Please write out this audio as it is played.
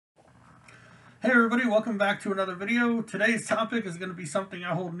Hey everybody, welcome back to another video. Today's topic is going to be something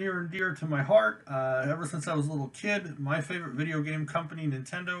I hold near and dear to my heart. Ever since I was a little kid, my favorite video game company,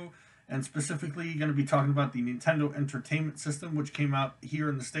 Nintendo, and specifically going to be talking about the Nintendo Entertainment System, which came out here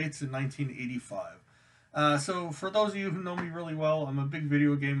in the States in 1985. So for those of you who know me really well, I'm a big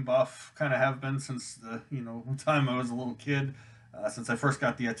video game buff, kind of have been since the time I was a little kid, since I first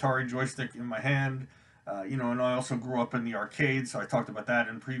got the Atari joystick in my hand. And I also grew up in the arcade, so I talked about that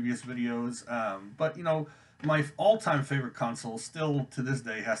in previous videos. But my all-time favorite console, still to this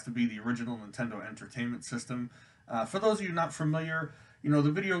day, has to be the original Nintendo Entertainment System. For those of you not familiar,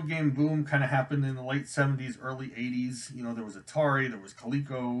 the video game boom kind of happened in the late 70s, early 80s. There was Atari, there was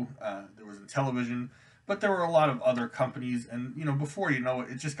Coleco, there was Intellivision, but there were a lot of other companies, and before you know it,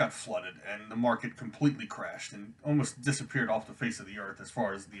 it just got flooded, and the market completely crashed and almost disappeared off the face of the earth as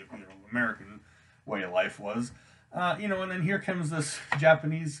far as the American way of life was. And then here comes this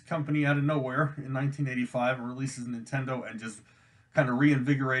Japanese company out of nowhere in 1985 and releases Nintendo and just kind of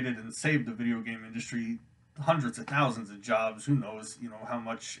reinvigorated and saved the video game industry, hundreds of thousands of jobs. Who knows, how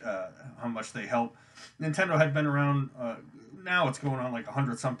much they helped. Nintendo had been around. Now it's going on like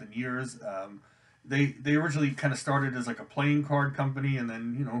 100 something years. They originally kind of started as like a playing card company, and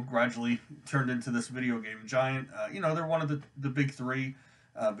then gradually turned into this video game giant. They're one of the big three,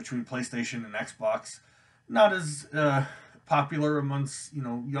 between PlayStation and Xbox. Not as popular amongst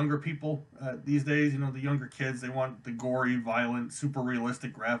younger people these days. The younger kids, they want the gory, violent, super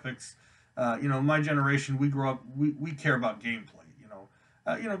realistic graphics. My generation, we grew up, we care about gameplay.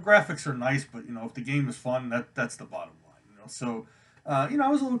 Graphics are nice, but if the game is fun, that's the bottom line. I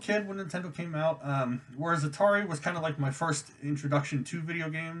was a little kid when Nintendo came out. Whereas Atari was kind of like my first introduction to video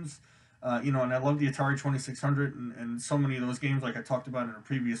games. And I love the Atari 2600 and so many of those games, like I talked about in a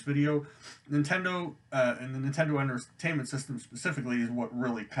previous video. Nintendo and the Nintendo Entertainment System specifically is what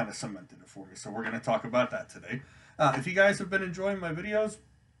really kind of cemented it for me. So we're going to talk about that today. If you guys have been enjoying my videos,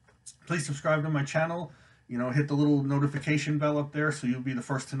 please subscribe to my channel. Hit the little notification bell up there so you'll be the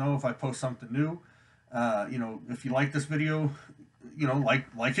first to know if I post something new. If you like this video,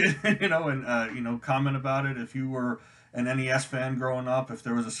 like it, and comment about it. If you were an NES fan growing up, if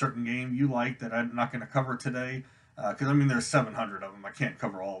there was a certain game you liked that I'm not going to cover today, because there's 700 of them. I can't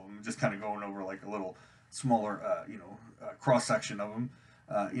cover all of them. I'm just kind of going over like a little smaller, cross section of them.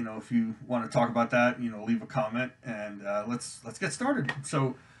 If you want to talk about that, leave a comment, and let's get started.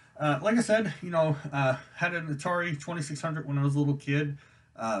 So, like I said, had an Atari 2600 when I was a little kid.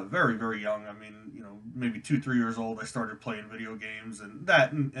 Very, very young. Maybe 2, 3 years old. I started playing video games and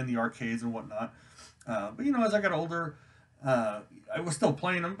that, and the arcades and whatnot. But as I got older, I was still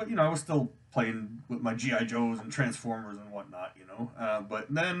playing them. But I was still playing with my GI Joes and Transformers and whatnot. But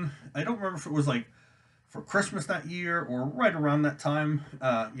then I don't remember if it was like for Christmas that year or right around that time.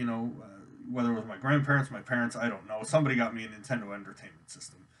 Whether it was my grandparents, my parents, I don't know. Somebody got me a Nintendo Entertainment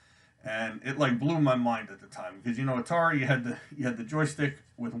System, and it like blew my mind at the time because Atari, you had the joystick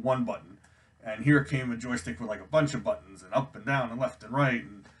with one button, and here came a joystick with like a bunch of buttons and up and down and left and right,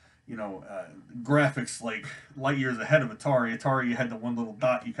 and graphics like light years ahead of Atari. Atari, you had the one little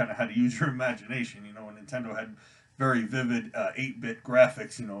dot, you kind of had to use your imagination, and Nintendo had very vivid 8-bit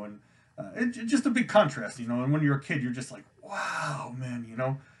graphics, and just a big contrast, and when you're a kid you're just like, wow, man.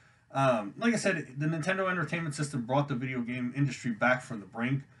 Like I said, the Nintendo Entertainment System brought the video game industry back from the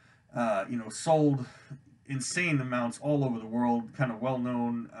brink. Sold insane amounts all over the world, kind of well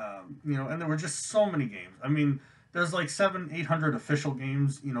known. And there were just so many games. There's like 700-800 official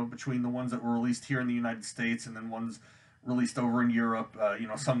games, between the ones that were released here in the United States and then ones released over in Europe.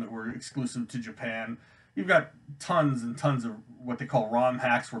 Some that were exclusive to Japan. You've got tons and tons of what they call ROM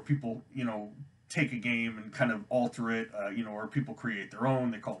hacks, where people, take a game and kind of alter it, or people create their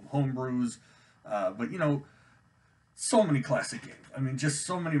own. They call them homebrews. But so many classic games. Just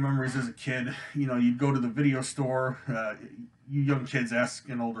so many memories as a kid. You'd go to the video store. You young kids ask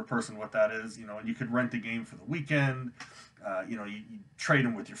an older person what that is. And you could rent a game for the weekend. You trade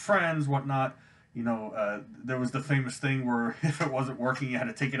them with your friends, whatnot. There was the famous thing where if it wasn't working, you had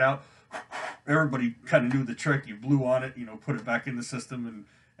to take it out. Everybody kind of knew the trick. You blew on it, put it back in the system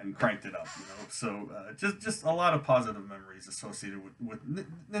and cranked it up. So just a lot of positive memories associated with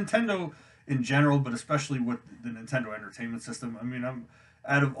Nintendo in general, but especially with the Nintendo Entertainment System. I'm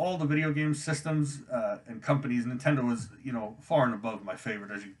out of all the video game systems and companies, Nintendo is far and above my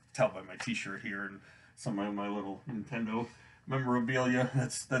favorite, as you can tell by my T-shirt here and some of my little Nintendo memorabilia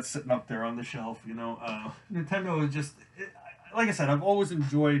that's sitting up there on the shelf. Nintendo is just, like I said, I've always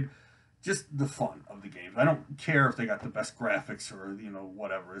enjoyed just the fun of the games. I don't care if they got the best graphics or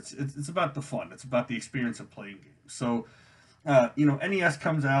whatever. It's about the fun. It's about the experience of playing games. So NES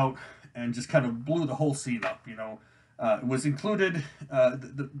comes out, and just kind of blew the whole scene up. It was included.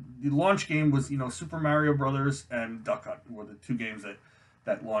 The launch game was Super Mario Brothers and Duck Hunt were the two games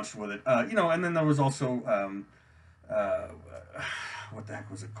that launched with it. And then there was also uh, what the heck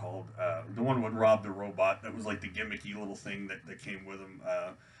was it called? The one with Rob the Robot. That was like the gimmicky little thing that came with him.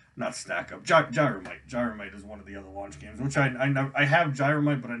 Not Stack Up. Gyromite. Gyromite is one of the other launch games, which I have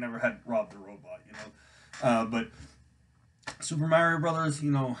Gyromite, but I never had Rob the Robot. But Super Mario Brothers,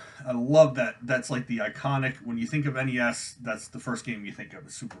 I love that. That's like the iconic. When you think of NES, that's the first game you think of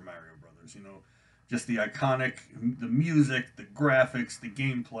is Super Mario Brothers. Just the iconic, the music, the graphics, the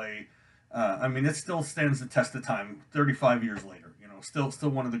gameplay. I mean, it still stands the test of time. 35 years later, still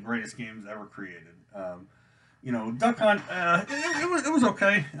one of the greatest games ever created. Duck Hunt, it was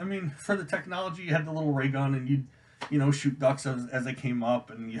okay. I mean, for the technology, you had the little ray gun and you'd shoot ducks as they came up,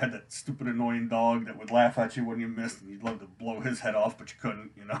 and you had that stupid annoying dog that would laugh at you when you missed, and you'd love to blow his head off, but you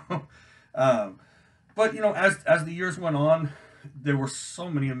couldn't. But as the years went on, there were so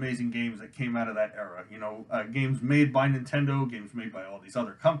many amazing games that came out of that era. Games made by Nintendo, games made by all these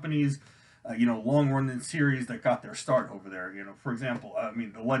other companies. Long-running series that got their start over there. For example,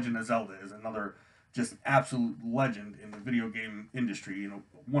 The Legend of Zelda is another just absolute legend in the video game industry.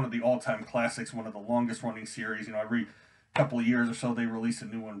 One of the all-time classics, one of the longest-running series. Every couple of years or so they release a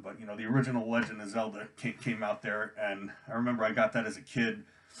new one. But the original Legend of Zelda came out there, and I remember I got that as a kid,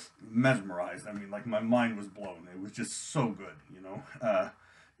 mesmerized. I mean, like my mind was blown. It was just so good.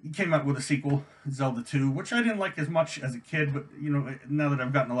 He came out with a sequel, Zelda 2, which I didn't like as much as a kid, but now that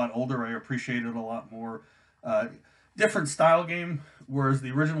I've gotten a lot older, I appreciate it a lot more. Different style game, whereas the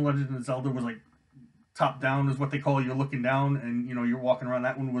original Legend of Zelda was like top down is what they call. You're looking down and you're walking around.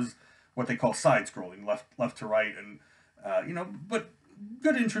 That one was what they call side scrolling, left to right, and but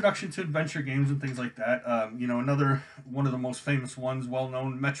good introduction to adventure games and things like that. Another one of the most famous ones, well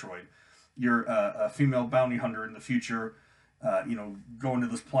known, Metroid. You're a female bounty hunter in the future. Going to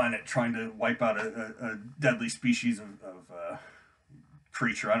this planet trying to wipe out a deadly species of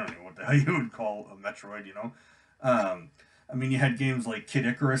creature. I don't know what the hell you would call a Metroid. You had games like Kid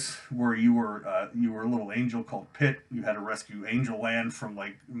Icarus, where you were a little angel called Pit. You had to rescue Angel Land from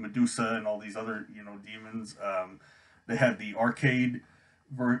like Medusa and all these other demons. They had the arcade.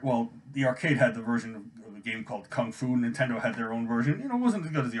 The arcade had the version of a game called Kung Fu. Nintendo had their own version. It wasn't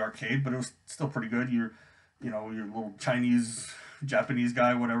as good as the arcade, but it was still pretty good. Your little Chinese, Japanese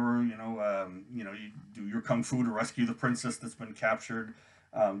guy, whatever. You do your kung fu to rescue the princess that's been captured.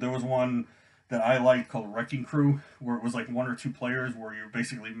 There was one that I liked called Wrecking Crew, where it was like one or two players, where you're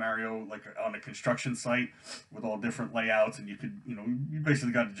basically Mario like on a construction site with all different layouts, and you could, you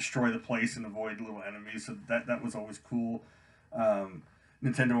basically got to destroy the place and avoid little enemies. So that was always cool.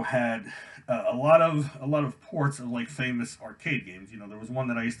 Nintendo had a lot of ports of like famous arcade games. There was one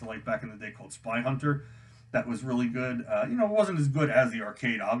that I used to like back in the day called Spy Hunter. That was really good. It wasn't as good as the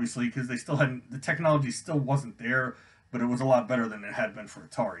arcade, obviously, because they still hadn't, the technology still wasn't there, but it was a lot better than it had been for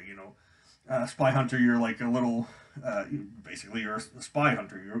Atari. Spy Hunter, you're like a little, basically you're a spy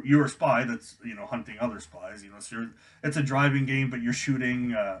hunter. You're a spy that's hunting other spies. So it's a driving game, but you're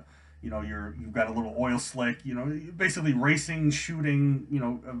shooting. You've got a little oil slick. Basically racing, shooting.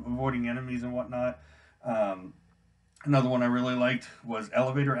 Avoiding enemies and whatnot. Another one I really liked was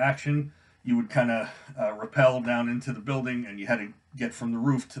Elevator Action. You would kind of rappel down into the building, and you had to get from the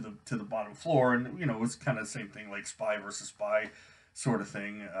roof to the bottom floor, and it was kind of the same thing, like spy versus spy sort of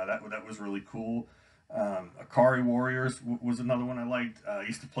thing. That was really cool. Akari Warriors was another one I liked. I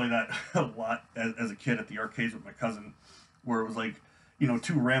used to play that a lot as a kid at the arcades with my cousin, where it was like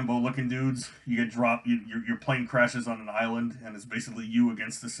two Rambo looking dudes. You get dropped, your plane crashes on an island, and it's basically you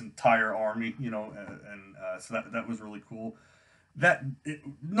against this entire army. So that was really cool.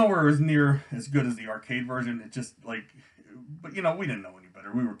 Nowhere is near as good as the arcade version. It just like, but we didn't know any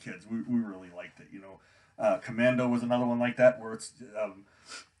better. We were kids. We really liked it. Commando was another one like that, where it's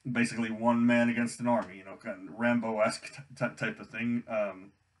basically one man against an army. Kind of Rambo-esque type of thing.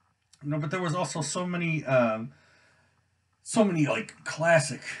 But there was also so many like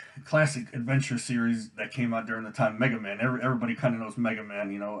classic adventure series that came out during the time. Mega Man. Everybody kind of knows Mega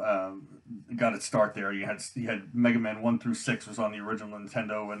Man. Got its start there. You had Mega Man 1 through 6 was on the original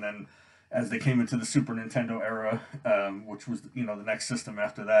Nintendo, and then as they came into the Super Nintendo era, which was the next system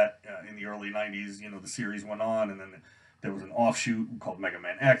after that, in the early '90s, the series went on, and then there was an offshoot called Mega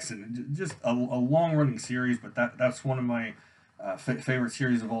Man X, and just a long running series. But that's one of my favorite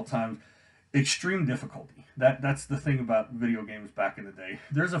series of all time. Extreme difficulty. That's the thing about video games back in the day.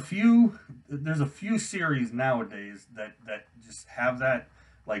 There's a few series nowadays that just have that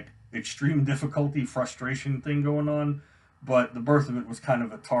like extreme difficulty frustration thing going on, but the birth of it was kind of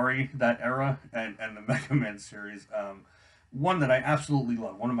Atari, that era, and the Mega Man series. One that I absolutely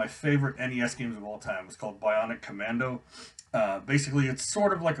love, one of my favorite NES games of all time, was called Bionic Commando. Basically, it's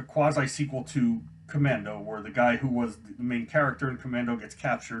sort of like a quasi sequel to Commando, where the guy who was the main character in Commando gets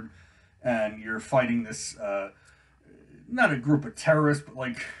captured, and you're fighting this not a group of terrorists, but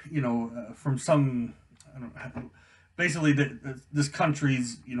like from some I don't know, basically this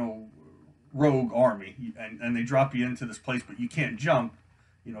country's rogue army, and they drop you into this place, but you can't jump.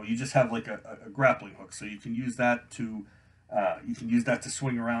 You just have like a grappling hook, so you can use that to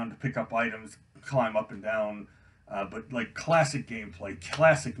swing around to pick up items, climb up and down. But like classic gameplay,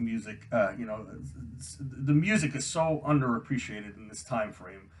 classic music. The music is so underappreciated in this time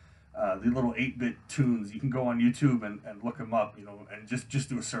frame. The little 8-bit tunes, you can go on YouTube and look them up, and just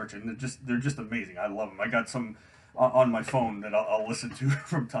do a search, and they're just amazing. I love them. I got some on my phone that I'll listen to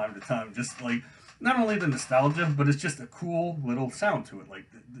from time to time. Just like not only the nostalgia, but it's just a cool little sound to it. Like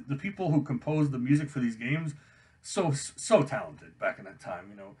the people who composed the music for these games, so talented back in that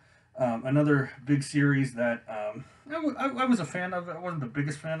time. Another big series that I was a fan of. I wasn't the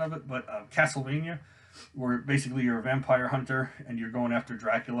biggest fan of it, but Castlevania, where basically you're a vampire hunter and you're going after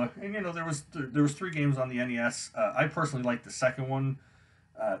Dracula. And there was 3 games on the NES. I personally liked the second one.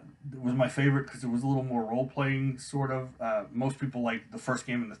 It was my favorite because it was a little more role playing sort of. Most people like the first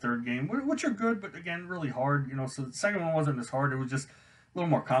game and the third game, which are good, but again really hard. So the second one wasn't as hard. It was just a little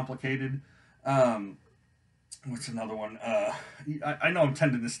more complicated. What's another one? I know I'm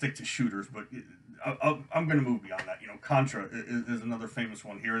tending to stick to shooters, but I'm going to move beyond that. Contra is another famous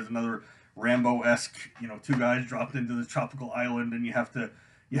one. Here is another Rambo-esque. 2 guys dropped into the tropical island, and you have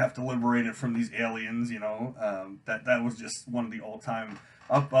to liberate it from these aliens. That was just one of the all-time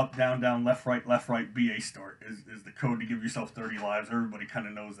up, down, down, left, right, BA start is the code to give yourself 30 lives. Everybody kind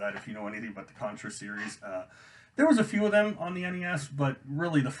of knows that if you know anything about the Contra series. There was a few of them on the NES, but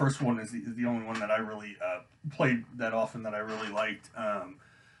really the first one is the only one that I really played that often, that I really liked.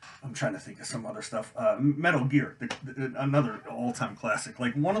 I'm trying to think of some other stuff. Metal Gear, another all-time classic.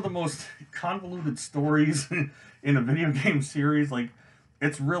 Like one of the most convoluted stories in a video game series. Like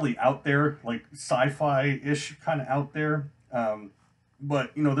it's really out there, like sci-fi-ish kind of out there.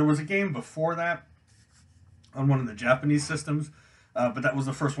 But there was a game before that on one of the Japanese systems, but that was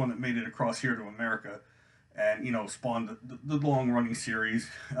the first one that made it across here to America. And spawned the long running series,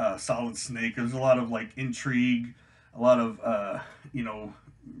 Solid Snake. There's a lot of like intrigue, a lot of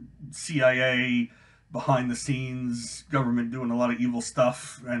CIA behind the scenes, government doing a lot of evil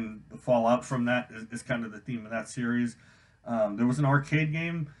stuff, and the fallout from that is kind of the theme of that series. There was an arcade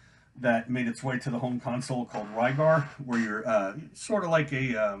game that made its way to the home console called Rygar, where you're sort of like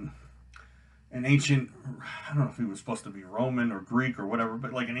an ancient, I don't know if he was supposed to be Roman or Greek or whatever,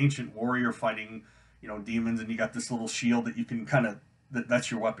 but like an ancient warrior fighting demons, and you got this little shield that you can kind of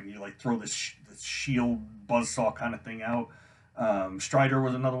that's your weapon. You like throw this shield buzzsaw kind of thing out. Strider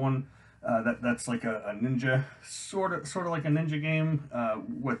was another one that's like a ninja sort of like a ninja game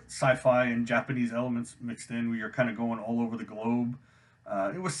with sci-fi and Japanese elements mixed in, where you're kind of going all over the globe.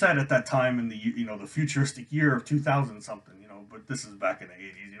 It was set at that time in the futuristic year of 2000 something, but this is back in the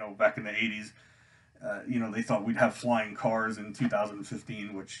 80s. Back in the 80s, they thought we'd have flying cars in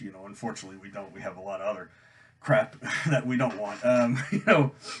 2015, which, unfortunately we don't. We have a lot of other crap that we don't want.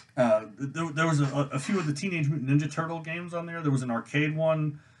 There was a few of the Teenage Mutant Ninja Turtle games on there. There was an arcade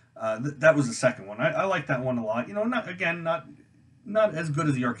one. That was the second one. I like that one a lot. Not as good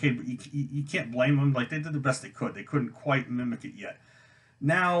as the arcade, but you can't blame them. Like, they did the best they could. They couldn't quite mimic it yet.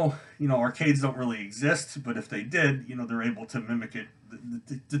 Now, arcades don't really exist, but if they did, they're able to mimic it.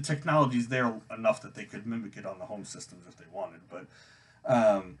 The technology's there enough that they could mimic it on the home systems if they wanted. But,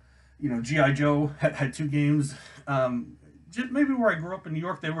 G.I. Joe had 2 games. Just maybe where I grew up in New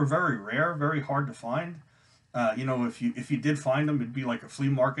York, they were very rare, very hard to find. If you did find them, it'd be like a flea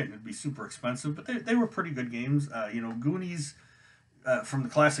market and it'd be super expensive. But they were pretty good games. Goonies, from the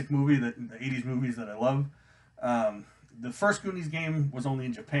classic movie, the 80s movies that I love. The first Goonies game was only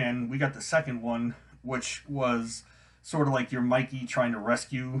in Japan. We got the second one, which was sort of like your Mikey trying to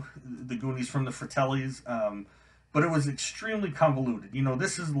rescue the Goonies from the Fratellis. But it was extremely convoluted.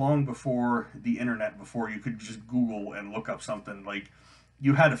 This is long before the internet, before you could just Google and look up something. Like,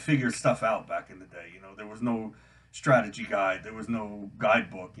 you had to figure stuff out back in the day. There was no strategy guide. There was no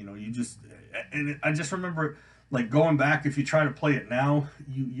guidebook. I just remember, like, going back, if you try to play it now,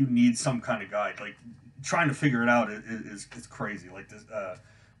 you need some kind of guide. Like, trying to figure it out is crazy. Like this,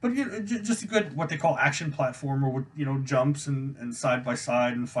 but just a good, what they call action platformer with jumps and side by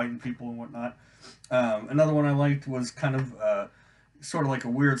side and fighting people and whatnot. Another one I liked was kind of sort of like a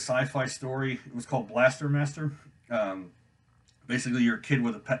weird sci-fi story. It was called Blaster Master. Basically, you're a kid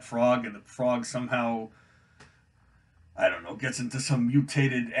with a pet frog, and the frog somehow, I don't know, gets into some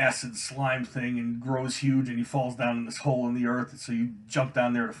mutated acid slime thing and grows huge, and he falls down in this hole in the earth. So you jump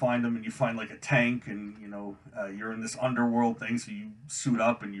down there to find him, and you find like a tank, and you're in this underworld thing. So you suit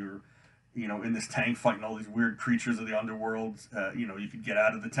up, and you're in this tank fighting all these weird creatures of the underworld. You could get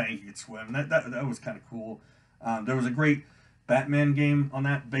out of the tank, you could swim. That was kind of cool. There was a great Batman game on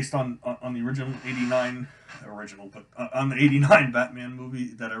that, based on the original '89 original, but on the '89 Batman movie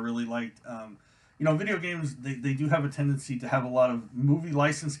that I really liked. Video games, they do have a tendency to have a lot of movie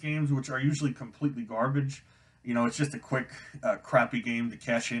license games, which are usually completely garbage. It's just a quick, crappy game to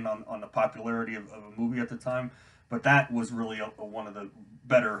cash in on the popularity of a movie at the time. But that was really one of the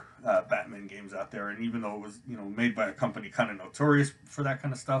better Batman games out there. And even though it was, made by a company kind of notorious for that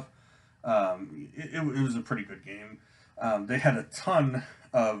kind of stuff, it was a pretty good game. They had a ton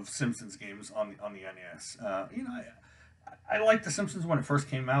of Simpsons games on the NES. I liked The Simpsons when it first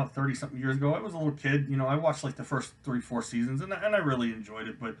came out 30-something years ago. I was a little kid. I watched like the first 3-4 seasons, and I really enjoyed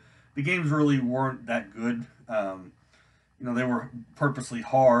it. But the games really weren't that good. They were purposely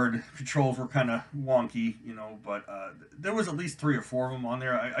hard. Controls were kind of wonky, but there was at least 3 or 4 of them on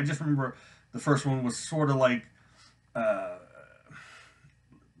there. I just remember the first one was sort of like,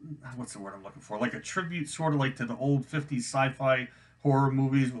 what's the word I'm looking for? Like a tribute, sort of like to the old 50s sci-fi horror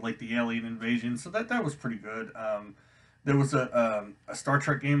movies with like the alien invasion. So that was pretty good. There was a Star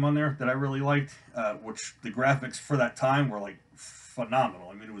Trek game on there that I really liked, which the graphics for that time were like phenomenal.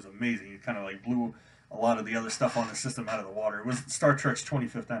 I mean, it was amazing. It kind of like blew a lot of the other stuff on the system out of the water. It was Star Trek's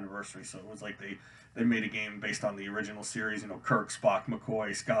 25th anniversary, so it was like they made a game based on the original series. Kirk, Spock,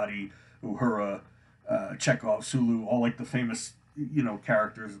 McCoy, Scotty, Uhura, Chekhov, Sulu, all like the famous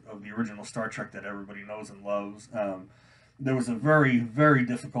characters of the original Star Trek that everybody knows and loves. There was a very, very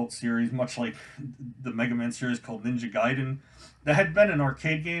difficult series, much like the Mega Man series, called Ninja Gaiden. That had been an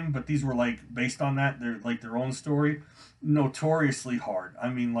arcade game, but these were like based on that. They're like their own story. Notoriously hard. I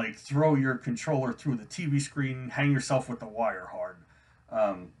mean, like throw your controller through the TV screen, hang yourself with the wire hard.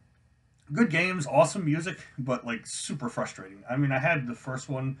 Good games, awesome music, but like super frustrating. I mean, I had the first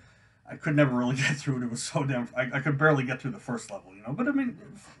one. I could never really get through it. It was so damn. I could barely get through the first level, But I mean,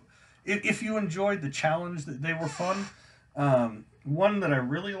 if you enjoyed the challenge, they were fun. One that I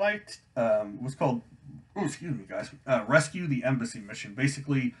really liked was called, excuse me, guys, Rescue the Embassy Mission.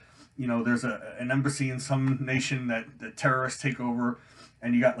 Basically, there's an embassy in some nation that terrorists take over,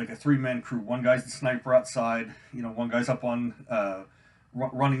 and you got like a 3-man crew. One guy's the sniper outside, one guy's up on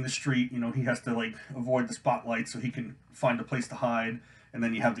running the street. He has to like avoid the spotlight so he can find a place to hide. And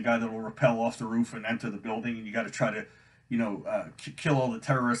then you have the guy that will rappel off the roof and enter the building, and you got to try to, kill all the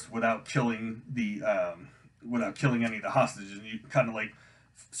terrorists without killing any of the hostages. And you kind of like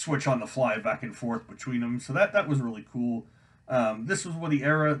switch on the fly back and forth between them. So that was really cool. This was the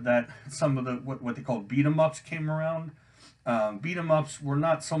era that some of the what they called beat 'em ups came around. Beat 'em ups were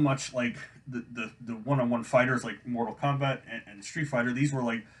not so much like the one-on-one fighters like Mortal Kombat and Street Fighter. These were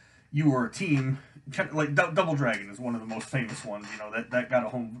like you were a team, kind of like Double Dragon is one of the most famous ones. That got a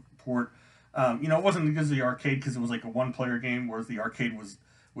home port. It wasn't because of the arcade, because it was like a 1-player game, whereas the arcade was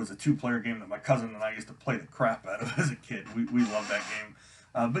a 2-player game that my cousin and I used to play the crap out of as a kid. We loved that game.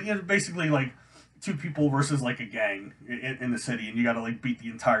 But basically like 2 people versus like a gang in the city, and you got to like beat the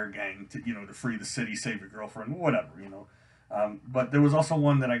entire gang to free the city, save your girlfriend, whatever. But there was also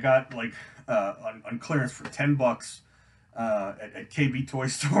one that I got like on clearance for $10 at KB toy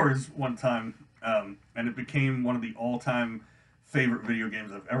stores one time, and it became one of the all-time favorite video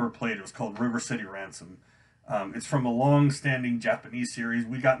games I've ever played. It was called River City Ransom. It's from a long-standing Japanese series.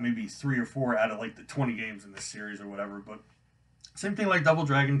 We got maybe 3 or 4 out of like the 20 games in this series or whatever. But same thing like Double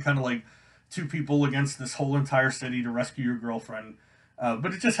Dragon, kind of like 2 people against this whole entire city to rescue your girlfriend.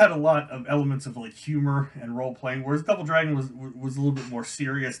 But it just had a lot of elements of like humor and role playing, whereas Double Dragon was a little bit more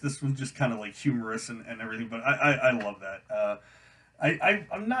serious. This was just kind of like humorous and everything. But I love that.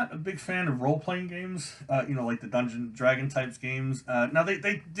 I'm not a big fan of role playing games, like the Dungeon Dragon types games. Now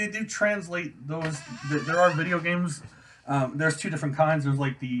they do translate those. There are video games. There's 2 different kinds. There's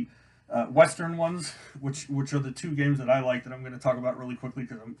like the Western ones, which are the 2 games that I like that I'm going to talk about really quickly,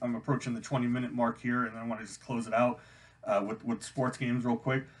 because I'm approaching the 20-minute mark here, and I want to just close it out with sports games real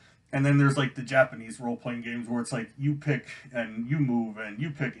quick. And then there's like the Japanese role playing games where it's like you pick and you move and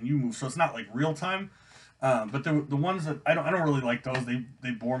you pick and you move, so it's not like real time. But the ones that I don't really like those.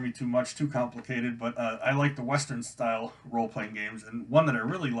 They bore me too much, too complicated. But I like the Western style role playing games, and one that I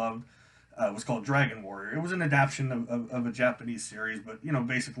really loved was called Dragon Warrior. It was an adaptation of a Japanese series, but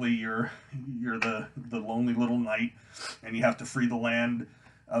basically you're the lonely little knight, and you have to free the land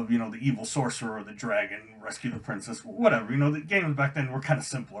of, you know, the evil sorcerer or the dragon, rescue the princess, whatever. You know, the games back then were kind of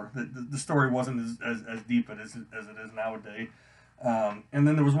simpler. The story wasn't as deep as it is nowadays. And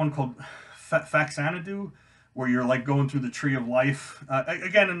then there was one called Faxanadu, where you're like going through the tree of life.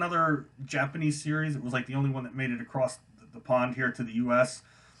 Again, another Japanese series. It was like the only one that made it across the pond here to the U.S.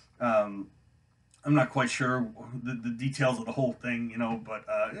 Um, I'm not quite sure the details of the whole thing, you know, but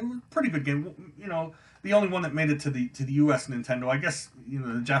it was a pretty good game. You know, the only one that made it to the U.S. Nintendo. I guess, you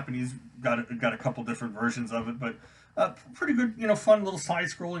know, the Japanese got a couple different versions of it, but pretty good. You know, fun little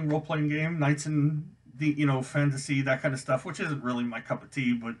side-scrolling role-playing game. Knights and the, you know, fantasy, that kind of stuff, which isn't really my cup of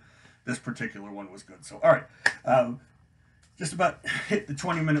tea, but this particular one was good. So, all right. Just about hit the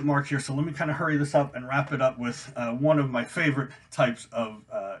 20-minute mark here, so let me kind of hurry this up and wrap it up with one of my favorite types of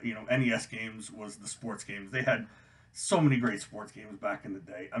you know, NES games was the sports games. They had so many great sports games back in the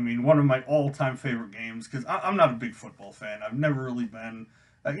day. I mean, one of my all-time favorite games, because I'm not a big football fan. I've never really been.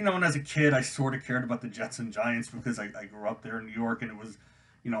 You know, and as a kid, I sort of cared about the Jets and Giants because I grew up there in New York, and it was,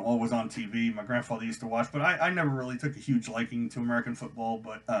 you know, always on TV. My grandfather used to watch, but I never really took a huge liking to American football.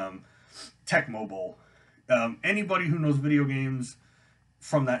 But Tecmo Bowl. Anybody who knows video games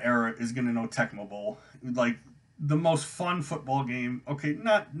from that era is going to know Tecmo Bowl. Like, the most fun football game. Okay,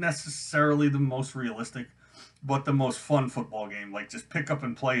 not necessarily the most realistic, but the most fun football game. Like, just pick up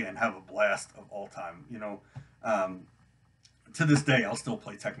and play and have a blast of all time. You know, to this day, I'll still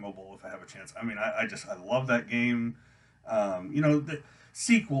play Tecmo Bowl if I have a chance. I mean, I love that game. You know, the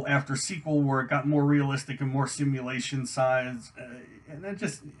sequel after sequel where it got more realistic and more simulation size, and it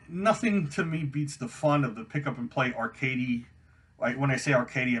just, nothing to me beats the fun of the pick up and play arcadey. Like, when I say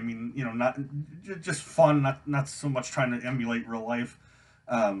arcadey, I mean, you know, not just fun, not so much trying to emulate real life.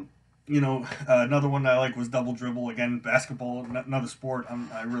 You know, another one that I like was Double Dribble. Again, basketball, another sport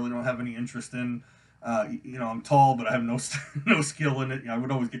I really don't have any interest in. You know, I'm tall, but I have no no skill in it. You know, I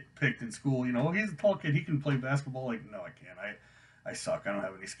would always get picked in school. You know, oh, he's a tall kid, he can play basketball. Like, no, I can't. I suck. I don't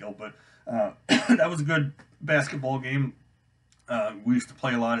have any skill. But that was a good basketball game. We used to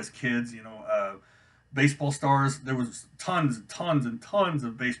play a lot as kids. You know, Baseball Stars. There was tons and tons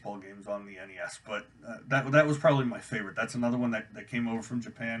of baseball games on the NES. But that was probably my favorite. That's another one that came over from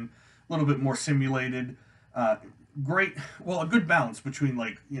Japan. A little bit more simulated. Great, well, a good balance between,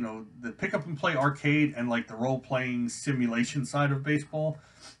 like, you know, the pick up and play arcade and like the role playing simulation side of baseball,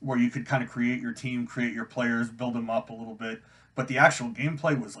 where you could kind of create your team, create your players, build them up a little bit. But the actual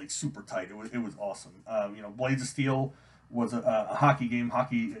gameplay was like super tight. It was awesome. You know, Blades of Steel was a hockey game.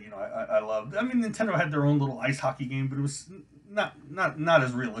 Hockey, you know, I loved. I mean, Nintendo had their own little ice hockey game, but it was not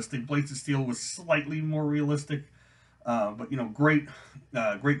as realistic. Blades of Steel was slightly more realistic. But, you know, great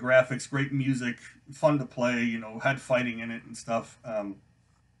graphics, great music, fun to play. You know, had fighting in it and stuff.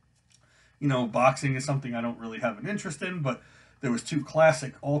 You know, boxing is something I don't really have an interest in, but there was two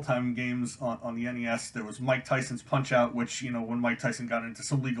classic all-time games on the NES. There was Mike Tyson's Punch Out, which, you know, when Mike Tyson got into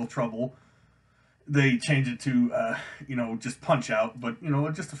some legal trouble, they changed it to you know, just Punch Out. But, you know,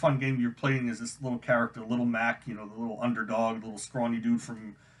 just a fun game. You're playing as this little character, Little Mac, you know, the little underdog, little scrawny dude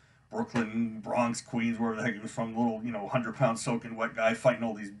from Brooklyn, Bronx, Queens, wherever the heck he was from, little, you know, 100-pound soaking wet guy fighting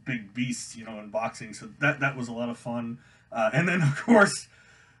all these big beasts, you know, in boxing. So that was a lot of fun. And then, of course,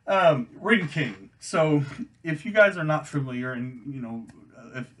 Ring King. So if you guys are not familiar, and, you know,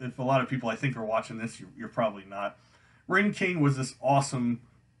 if a lot of people I think are watching this, you're probably not. Ring King was this awesome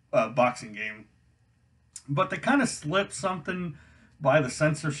boxing game, but they kind of slipped something by the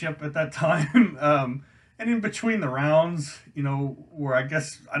censorship at that time. And in between the rounds, you know, where I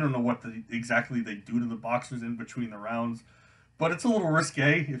guess I don't know what exactly they do to the boxers in between the rounds, but it's a little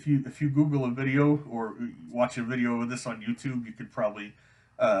risque. If you Google a video or watch a video of this on YouTube, you could probably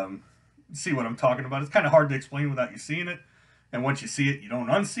see what I'm talking about. It's kind of hard to explain without you seeing it, and once you see it, you don't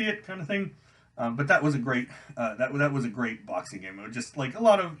unsee it, kind of thing. But that was a great that was a great boxing game. It was just like a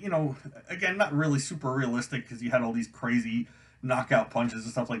lot of, you know, again, not really super realistic because you had all these crazy knockout punches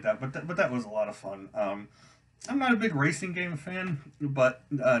and stuff like that. But that was a lot of fun. I'm not a big racing game fan, but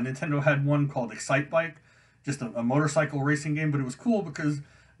Nintendo had one called Excite Bike, just a motorcycle racing game. But it was cool because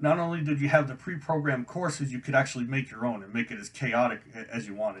not only did you have the pre-programmed courses, you could actually make your own and make it as chaotic as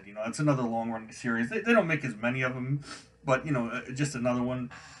you wanted. You know, it's another long-running series. They don't make as many of them, but, you know, just another one.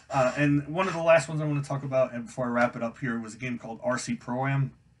 And one of the last ones I want to talk about, and before I wrap it up here, was a game called RC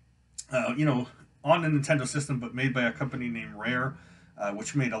Pro-Am. You know, on the Nintendo system, but made by a company named Rare,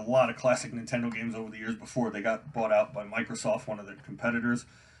 which made a lot of classic Nintendo games over the years before they got bought out by Microsoft, one of their competitors.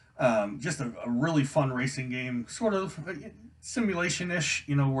 Just a really fun racing game, sort of simulation-ish,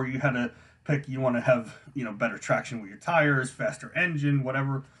 you know, where you had to pick, you want to have, you know, better traction with your tires, faster engine,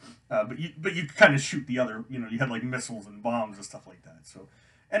 whatever. But you kind of shoot the other, you know, you had like missiles and bombs and stuff like that. So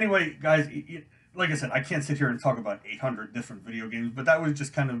Anyway, guys, like I said, I can't sit here and talk about 800 different video games, but that was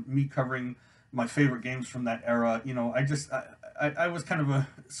just kind of me covering my favorite games from that era. You know, I was kind of a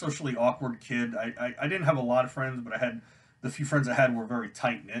socially awkward kid. I didn't have a lot of friends, but I had the few friends I had were very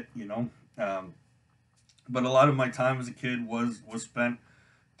tight knit. You know, but a lot of my time as a kid was spent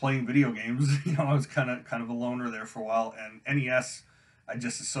playing video games. You know, I was kind of a loner there for a while, and NES I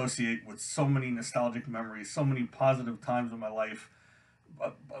just associate with so many nostalgic memories, so many positive times in my life.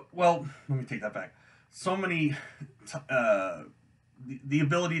 Well, let me take that back. So many, the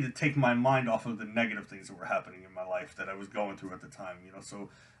ability to take my mind off of the negative things that were happening in my life that I was going through at the time. You know, so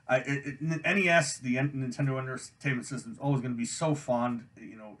NES, the Nintendo Entertainment System, is always going to be so fond.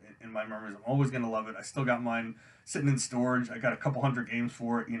 You know, in my memories, I'm always going to love it. I still got mine sitting in storage. I got a couple hundred games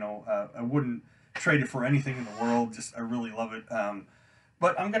for it. You know, I wouldn't trade it for anything in the world. Just I really love it.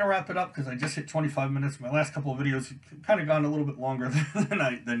 But I'm gonna wrap it up because I just hit 25 minutes. My last couple of videos kind of gone a little bit longer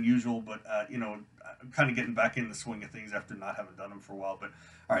than usual, but you know, I'm kind of getting back in the swing of things after not having done them for a while. But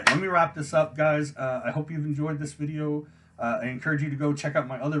all right, let me wrap this up, guys. I hope you've enjoyed this video. I encourage you to go check out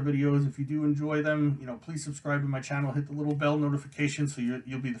my other videos if you do enjoy them. You know, please subscribe to my channel, hit the little bell notification so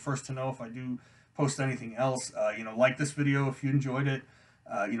you'll be the first to know if I do post anything else. You know, like this video if you enjoyed it.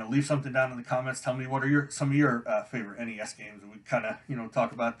 You know, leave something down in the comments. Tell me what are some of your favorite NES games, and we kind of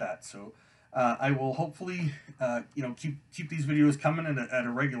talk about that. So I will hopefully keep these videos coming at a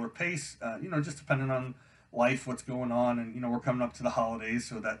regular pace. You know, just depending on life, what's going on, and you know we're coming up to the holidays,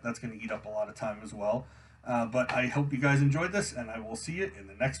 so that's going to eat up a lot of time as well. But I hope you guys enjoyed this, and I will see you in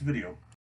the next video.